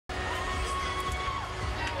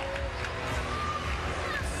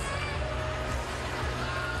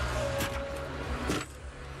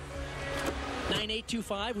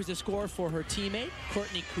9.825 was the score for her teammate,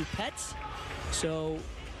 Courtney McCool. So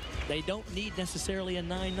they don't need necessarily a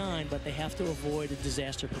 9-9, but they have to avoid a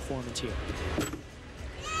disaster performance here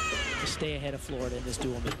to stay ahead of Florida in this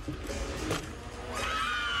dual meet.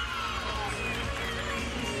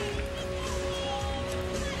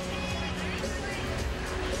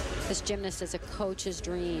 This gymnast is a coach's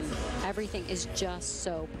dream. Everything is just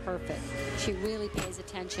so perfect. She really pays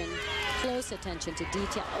attention, close attention to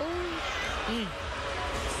detail. Oh,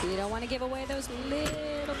 you don't want to give away those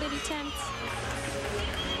little bitty tenths.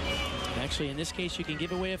 Actually, in this case, you can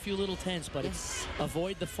give away a few little tenths, but it's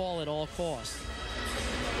avoid the fall at all costs.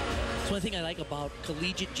 That's one thing I like about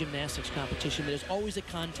collegiate gymnastics competition. There's always a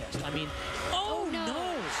contest. I mean, oh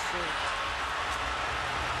no!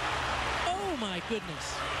 Oh my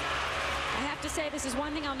goodness! I have to say, this is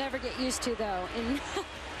one thing I'll never get used to, though, in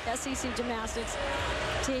SEC gymnastics,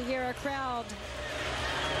 to hear a crowd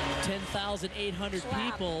 10,800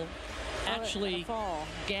 people actually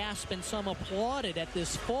gasp and some applauded at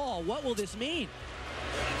this fall. What will this mean?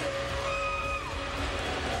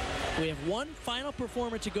 We have one final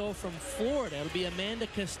performer to go from Florida. It'll be Amanda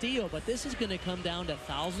Castillo, but this is going to come down to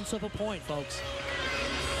thousandths of a point, folks.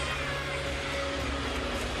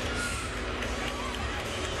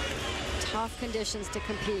 Tough conditions to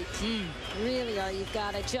compete. Really are. You've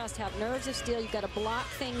got to just have nerves of steel. You've got to block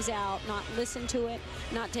things out, not listen to it,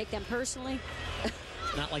 not take them personally.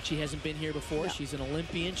 Not like she hasn't been here before. No. She's an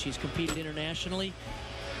Olympian. She's competed internationally.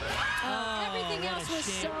 Everything else was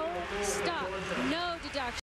so stuck. No deduction.